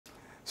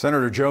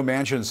Senator Joe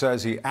Manchin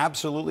says he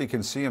absolutely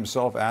can see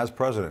himself as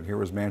president. Here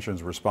was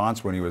Manchin's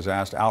response when he was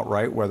asked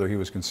outright whether he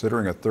was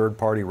considering a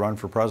third-party run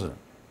for president.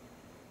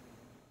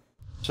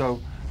 So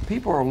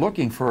people are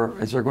looking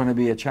for, is there going to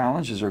be a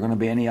challenge? Is there going to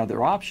be any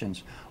other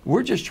options?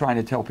 We're just trying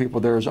to tell people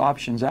there's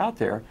options out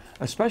there,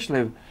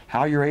 especially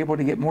how you're able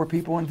to get more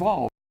people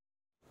involved.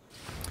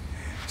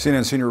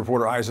 CNN senior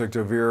reporter Isaac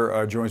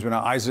Devere joins me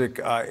now.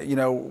 Isaac, you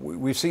know,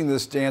 we've seen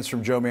this dance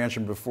from Joe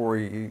Manchin before.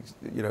 He's,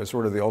 you know,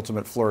 sort of the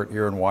ultimate flirt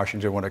here in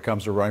Washington when it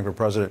comes to running for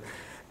president.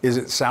 Is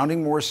it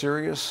sounding more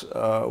serious?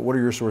 What are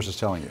your sources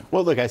telling you?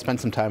 Well, look, I spent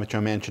some time with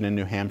Joe Manchin in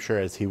New Hampshire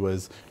as he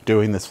was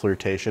doing this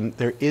flirtation.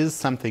 There is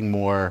something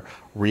more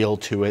real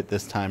to it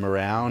this time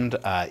around.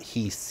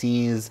 He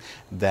sees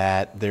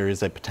that there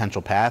is a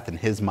potential path in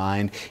his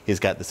mind. He's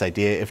got this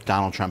idea, if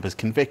Donald Trump is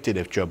convicted,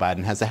 if Joe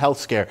Biden has a health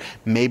scare,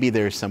 maybe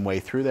there's some way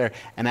through there.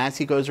 And as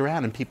he goes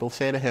around and people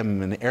say to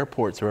him in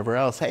airports or wherever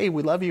else, hey,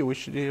 we love you,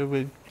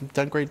 we've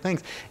done great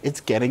things, it's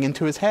getting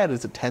into his head,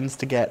 as it tends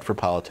to get for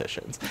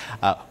politicians.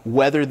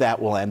 Whether that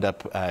will end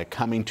up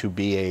coming to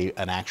be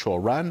an actual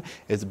run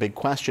is a big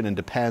question, and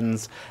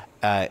depends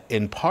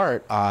in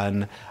part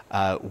on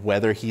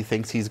whether he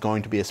thinks he's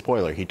going to be a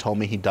spoiler. He told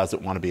me he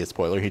doesn't want to be a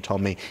spoiler. He told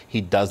me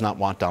he does not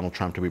want Donald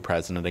Trump to be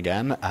president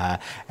again.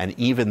 And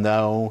even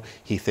though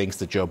he thinks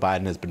that Joe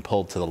Biden has been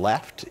pulled to the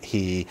left,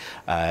 he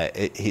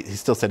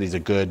still said he's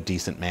a good,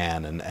 decent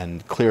man,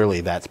 and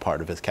clearly that's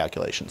part of his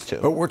calculations too.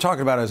 But we're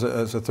talking about as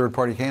a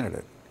third-party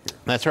candidate.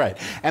 That's right.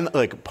 And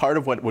look, part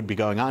of what would be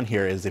going on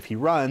here is if he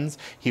runs,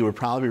 he would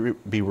probably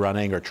be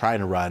running or trying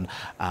to run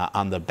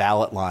on the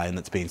ballot line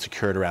that's being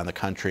secured around the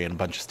country in a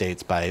bunch of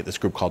states by this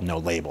group called No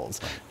Labels,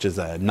 which is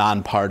a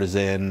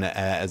nonpartisan,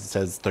 as it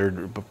says,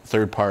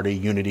 third party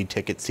unity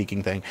ticket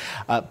seeking thing.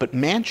 But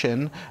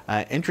Manchin,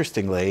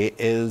 interestingly,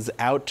 is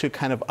out to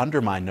kind of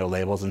undermine No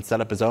Labels and set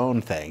up his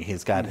own thing.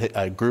 He's got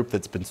a group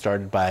that's been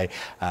started by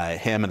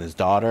him and his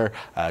daughter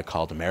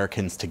called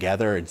Americans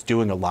Together. It's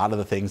doing a lot of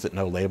the things that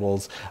No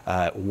Labels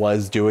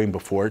was doing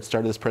before it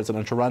started this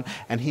presidential run,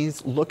 and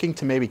he's looking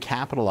to maybe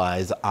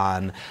capitalize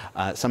on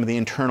some of the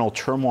internal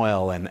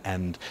turmoil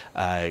and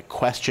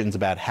questions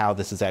about how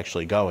this is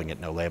actually going at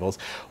No Labels.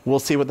 We'll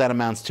see what that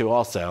amounts to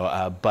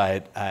also,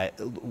 but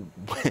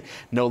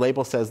No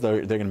Label says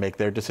they're going to make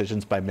their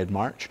decisions by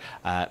mid-March.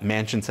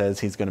 Manchin says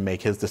he's going to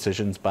make his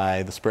decisions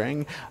by the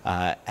spring,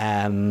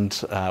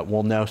 and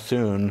we'll know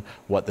soon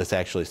what this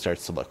actually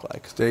starts to look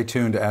like. Stay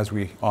tuned, as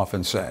we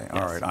often say.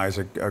 Yes. All right,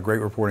 Isaac,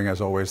 great reporting as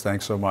always.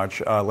 Thanks so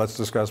much. Let's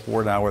discuss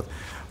more now with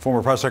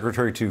former press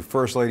secretary to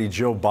First Lady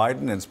Jill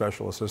Biden and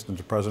Special Assistant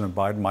to President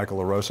Biden, Michael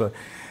LaRosa,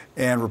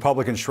 and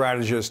Republican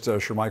strategist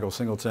Shermichael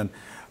Singleton.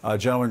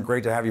 Gentlemen,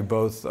 great to have you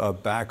both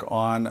back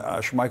on.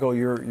 Shermichael,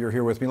 you're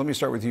here with me. Let me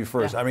start with you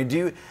first. Yeah. I mean, do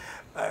you...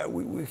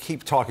 we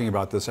keep talking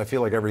about this. I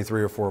feel like every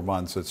 3 or 4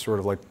 months, it's sort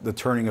of like the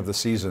turning of the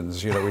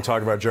seasons. You know, we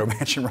talk about Joe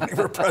Manchin running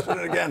for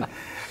president again.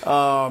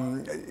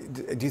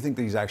 Do you think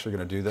that he's actually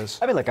going to do this?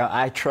 I mean, like,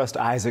 I trust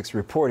Isaac's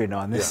reporting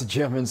on this,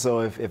 Jim. And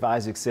so if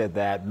Isaac said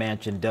that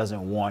Manchin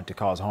doesn't want to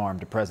cause harm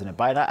to President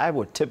Biden, I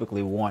would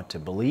typically want to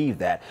believe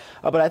that.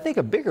 But I think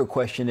a bigger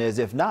question is,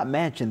 if not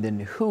Manchin,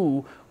 then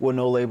who will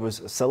No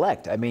Labels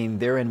select? I mean,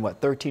 they're in, what,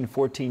 13,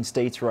 14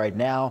 states right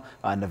now,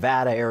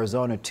 Nevada,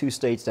 Arizona, 2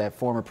 states that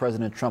former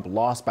President Trump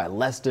lost by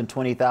less than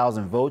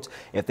 20,000 votes.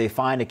 If they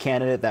find a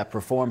candidate that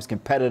performs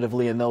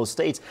competitively in those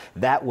states,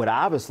 that would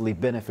obviously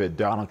benefit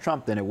Donald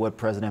Trump than it would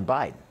President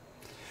Biden.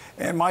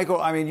 And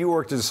Michael, I mean, you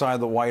worked inside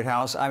the White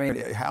House. I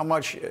mean, how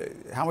much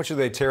do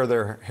they tear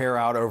their hair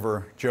out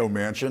over Joe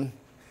Manchin?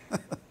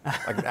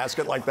 I can ask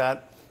it like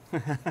that.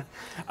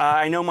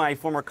 I know my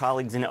former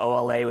colleagues in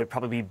OLA would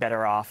probably be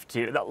better off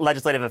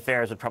legislative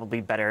affairs would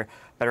probably be better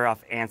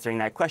off answering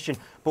that question.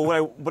 But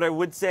what I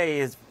would say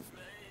is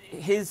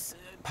his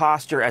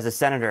posture as a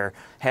senator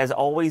has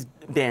always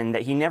been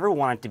that he never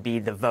wanted to be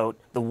the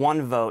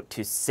one vote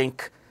to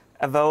sink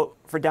a vote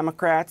for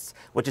Democrats,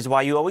 which is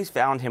why you always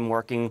found him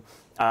working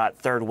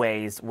third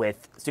ways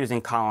with Susan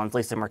Collins,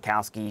 Lisa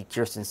Murkowski,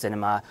 Kyrsten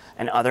Sinema,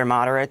 and other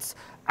moderates.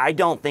 I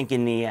don't think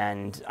in the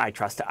end, I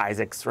trust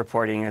Isaac's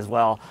reporting as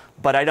well,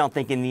 but I don't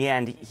think in the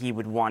end he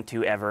would want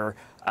to ever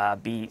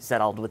be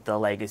settled with the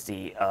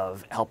legacy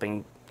of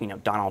helping,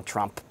 Donald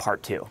Trump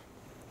Part 2.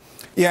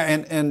 Yeah,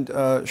 and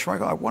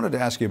Shermichael, I wanted to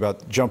ask you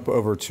about jump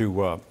over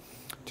to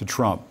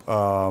Trump.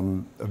 A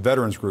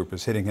veterans group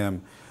is hitting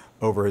him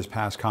over his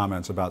past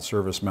comments about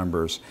service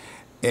members.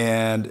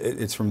 And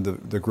it's from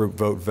the group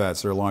Vote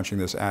Vets. They're launching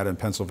this ad in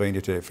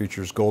Pennsylvania today. It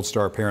features Gold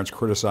Star parents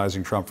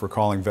criticizing Trump for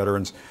calling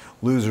veterans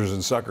losers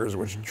and suckers,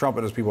 which Trump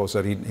and his people have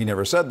said he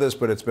never said this,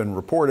 but it's been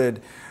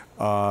reported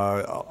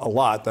a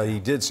lot that he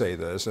did say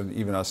this, and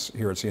even us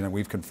here at CNN,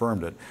 we've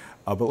confirmed it.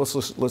 But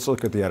let's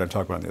look at the ad and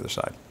talk about it on the other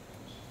side.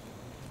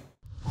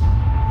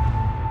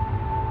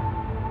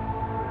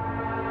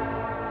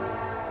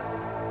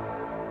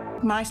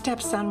 My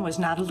stepson was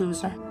not a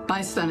loser.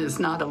 My son is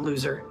not a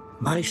loser.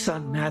 My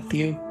son,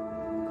 Matthew,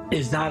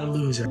 is not a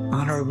loser,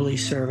 honorably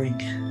serving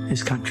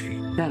his country.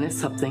 That is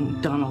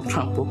something Donald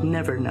Trump will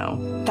never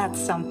know. That's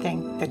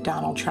something that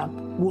Donald Trump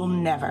will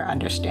never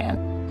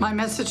understand. My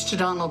message to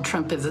Donald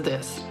Trump is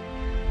this.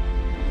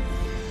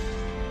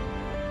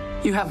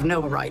 You have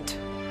no right.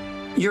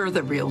 You're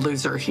the real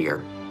loser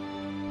here.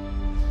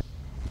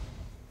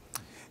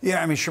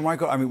 Yeah, I mean,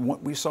 Michael, I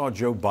mean, we saw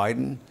Joe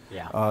Biden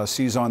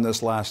seize on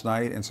this last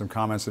night and some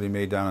comments that he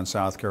made down in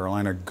South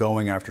Carolina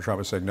going after Trump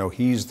and said, no,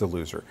 he's the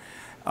loser.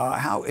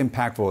 How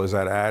impactful is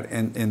that ad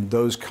in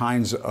those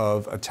kinds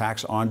of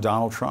attacks on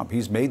Donald Trump?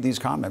 He's made these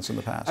comments in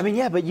the past. I mean,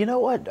 yeah, but you know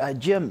what,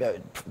 Jim,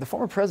 the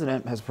former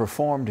president has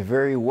performed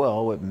very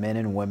well with men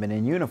and women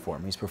in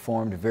uniform. He's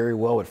performed very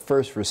well with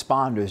first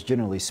responders,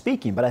 generally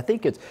speaking. But I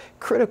think it's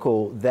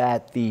critical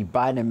that the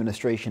Biden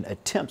administration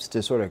attempts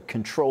to sort of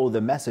control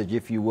the message,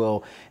 if you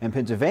will, in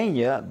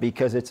Pennsylvania,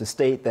 because it's a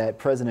state that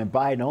President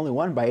Biden only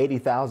won by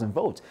 80,000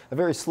 votes, a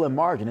very slim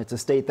margin. It's a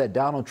state that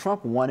Donald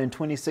Trump won in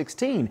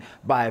 2016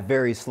 by a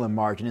very slim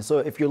margin. And so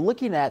if you're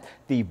looking at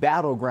the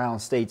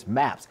battleground states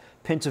maps,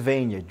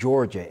 Pennsylvania,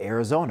 Georgia,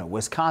 Arizona,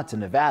 Wisconsin,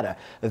 Nevada,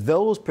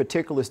 those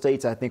particular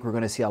states, I think we're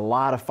going to see a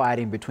lot of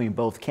fighting between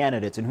both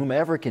candidates, and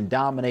whomever can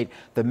dominate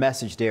the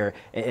message there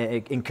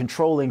and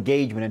control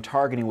engagement and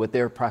targeting with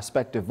their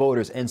prospective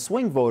voters and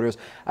swing voters,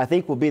 I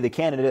think will be the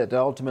candidate that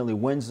ultimately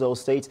wins those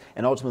states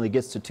and ultimately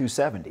gets to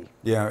 270.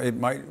 Yeah, it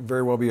might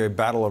very well be a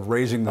battle of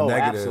raising the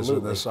negatives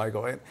absolutely. in this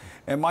cycle.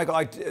 And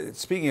Michael,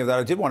 speaking of that,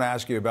 I did want to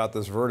ask you about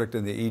this verdict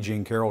in the E.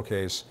 Jean Carroll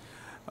case.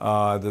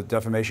 The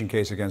defamation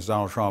case against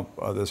Donald Trump,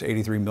 this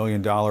 $83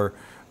 million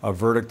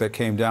verdict that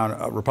came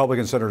down.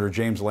 Republican Senator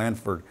James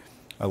Langford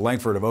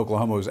of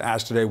Oklahoma was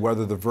asked today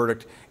whether the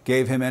verdict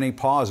gave him any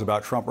pause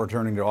about Trump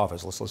returning to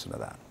office. Let's listen to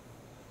that.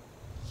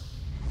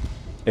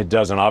 It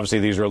doesn't. Obviously,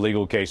 these are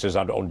legal cases.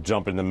 I don't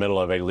jump in the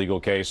middle of a legal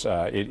case.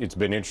 It's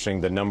been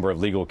interesting, the number of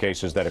legal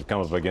cases that have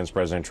come up against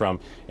President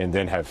Trump and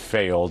then have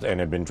failed and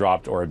have been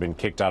dropped or have been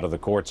kicked out of the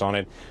courts on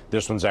it.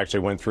 This one's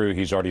actually went through.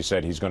 He's already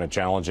said he's going to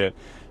challenge it.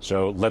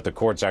 So let the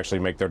courts actually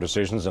make their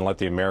decisions and let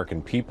the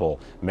American people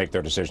make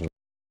their decisions.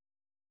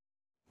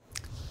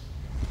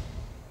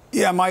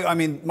 Yeah,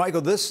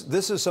 Michael, this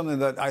is something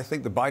that I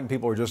think the Biden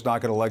people are just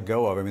not going to let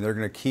go of. I mean, they're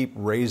going to keep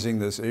raising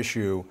this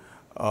issue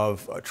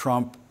of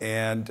Trump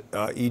and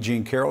E.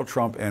 Jean Carroll,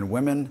 Trump and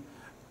women,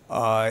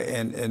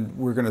 and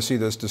we're going to see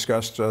this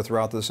discussed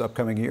throughout this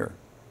upcoming year.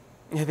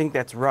 I think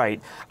that's right.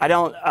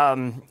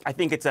 I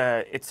think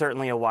it's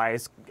certainly a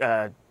wise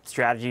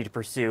strategy to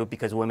pursue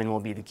because women will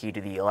be the key to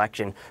the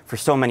election for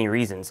so many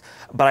reasons.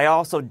 But I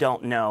also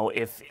don't know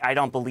I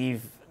don't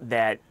believe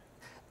that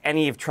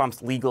any of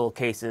Trump's legal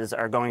cases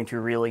are going to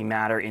really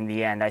matter in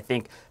the end. I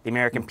think the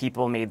American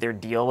people made their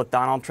deal with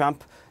Donald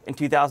Trump in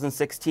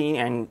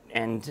 2016,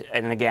 and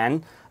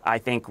again, I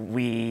think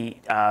we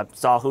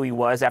saw who he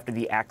was after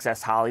the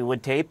Access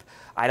Hollywood tape.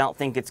 I don't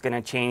think it's going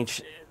to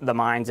change the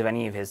minds of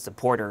any of his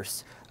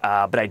supporters,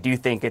 but I do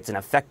think it's an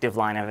effective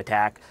line of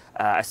attack,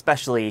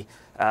 especially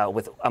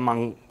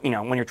when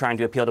you're trying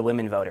to appeal to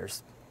women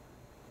voters.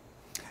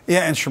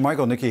 Yeah, and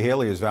Michael, Nikki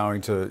Haley is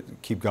vowing to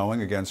keep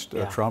going against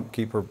Trump,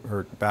 keep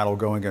her battle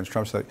going against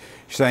Trump. She's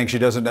saying she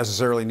doesn't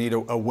necessarily need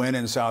a win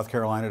in South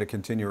Carolina to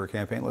continue her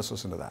campaign. Let's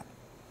listen to that.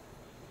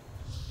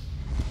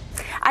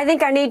 I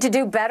think I need to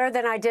do better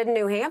than I did in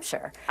New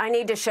Hampshire. I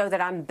need to show that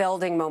I'm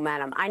building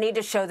momentum. I need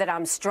to show that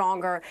I'm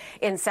stronger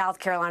in South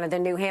Carolina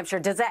than New Hampshire.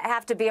 Does that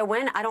have to be a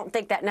win? I don't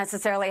think that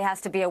necessarily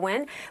has to be a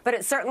win, but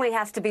it certainly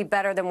has to be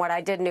better than what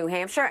I did in New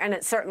Hampshire, and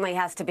it certainly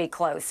has to be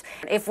close.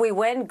 If we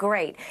win,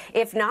 great.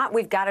 If not,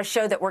 we've got to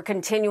show that we're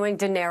continuing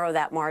to narrow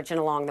that margin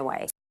along the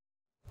way.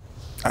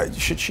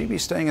 Should she be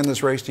staying in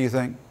this race, do you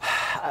think?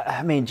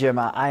 I mean, Jim,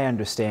 I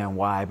understand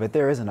why, but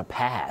there isn't a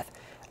path.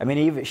 I mean,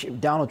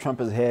 even Donald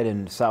Trump is ahead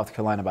in South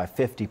Carolina by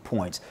 50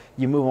 points.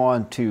 You move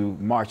on to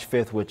March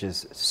 5th, which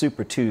is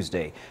Super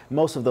Tuesday.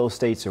 Most of those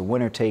states are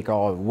winner take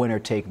all, winner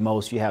take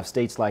most. You have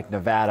states like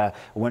Nevada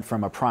went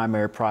from a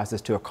primary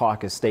process to a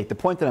caucus state. The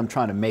point that I'm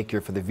trying to make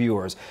here for the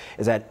viewers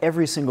is that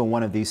every single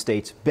one of these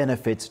states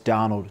benefits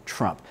Donald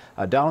Trump.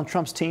 Donald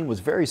Trump's team was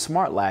very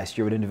smart last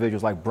year with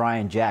individuals like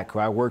Brian Jack, who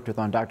I worked with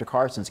on Dr.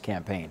 Carson's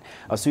campaign,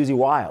 Susie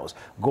Wiles,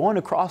 going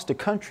across the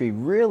country,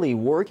 really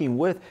working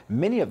with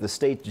many of the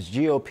states'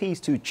 GOPs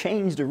to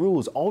change the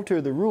rules, alter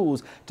the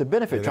rules to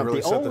benefit Trump.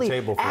 Really set the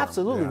table for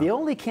absolutely, him. the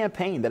only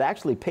campaign that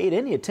actually paid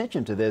any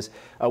attention to this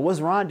was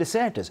Ron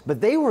DeSantis.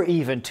 But they were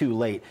even too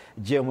late,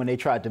 Jim, when they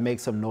tried to make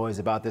some noise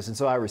about this. And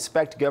so I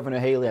respect Governor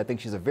Haley. I think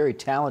she's a very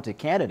talented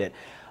candidate.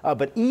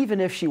 But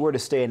even if she were to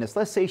stay in this,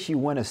 let's say she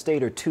win a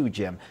state or two,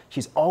 Jim,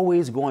 she's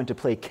always going to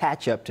play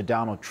catch up to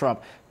Donald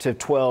Trump to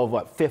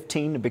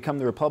 15 to become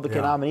the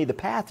Republican nominee. The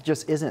path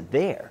just isn't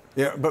there.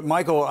 Yeah, but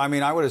Michael, I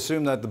mean, I would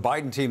assume that the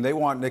Biden team, they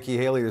want Nikki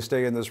Haley to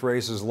stay in this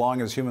race as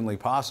long as humanly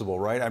possible,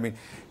 right? I mean,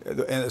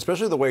 and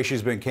especially the way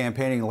she's been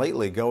campaigning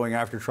lately, going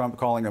after Trump,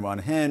 calling him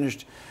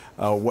unhinged,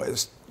 talking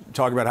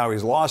about how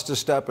he's lost a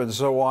step and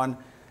so on.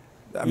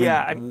 I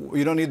mean,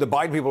 you don't need the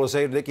Biden people to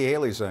say it, Nikki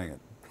Haley's saying it.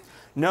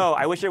 No,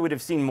 I wish I would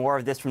have seen more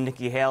of this from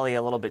Nikki Haley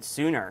a little bit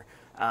sooner.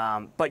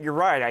 But you're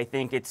right. I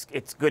think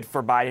it's good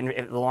for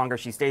Biden the longer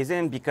she stays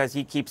in because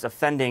he keeps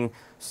offending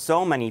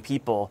so many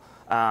people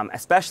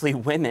especially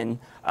women,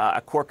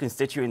 a core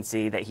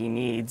constituency that he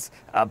needs,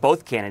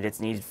 both candidates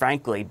need,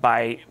 frankly,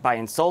 by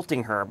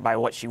insulting her, by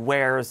what she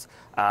wears,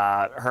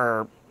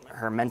 her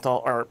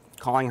mental, or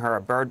calling her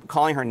a bird,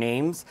 calling her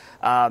names.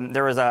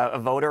 There was a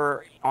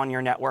voter on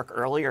your network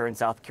earlier in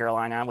South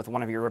Carolina with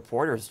one of your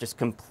reporters just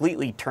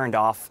completely turned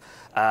off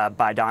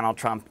by Donald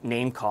Trump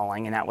name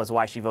calling, and that was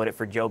why she voted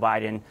for Joe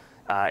Biden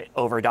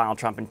over Donald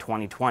Trump in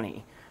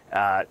 2020.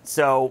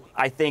 So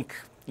I think,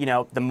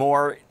 the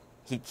more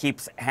he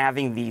keeps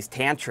having these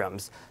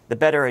tantrums, the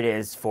better it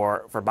is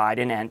for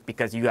Biden, and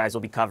because you guys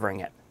will be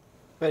covering it.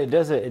 But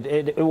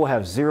it will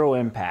have zero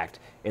impact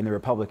in the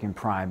Republican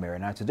primary.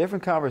 Now, it's a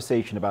different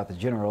conversation about the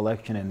general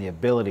election and the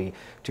ability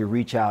to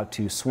reach out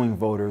to swing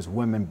voters,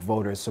 women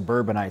voters,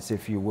 suburbanites,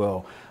 if you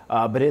will.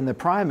 But in the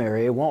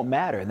primary, it won't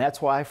matter. And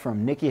that's why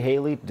from Nikki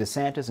Haley,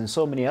 DeSantis, and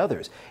so many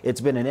others,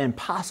 it's been an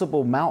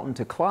impossible mountain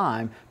to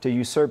climb to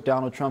usurp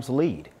Donald Trump's lead.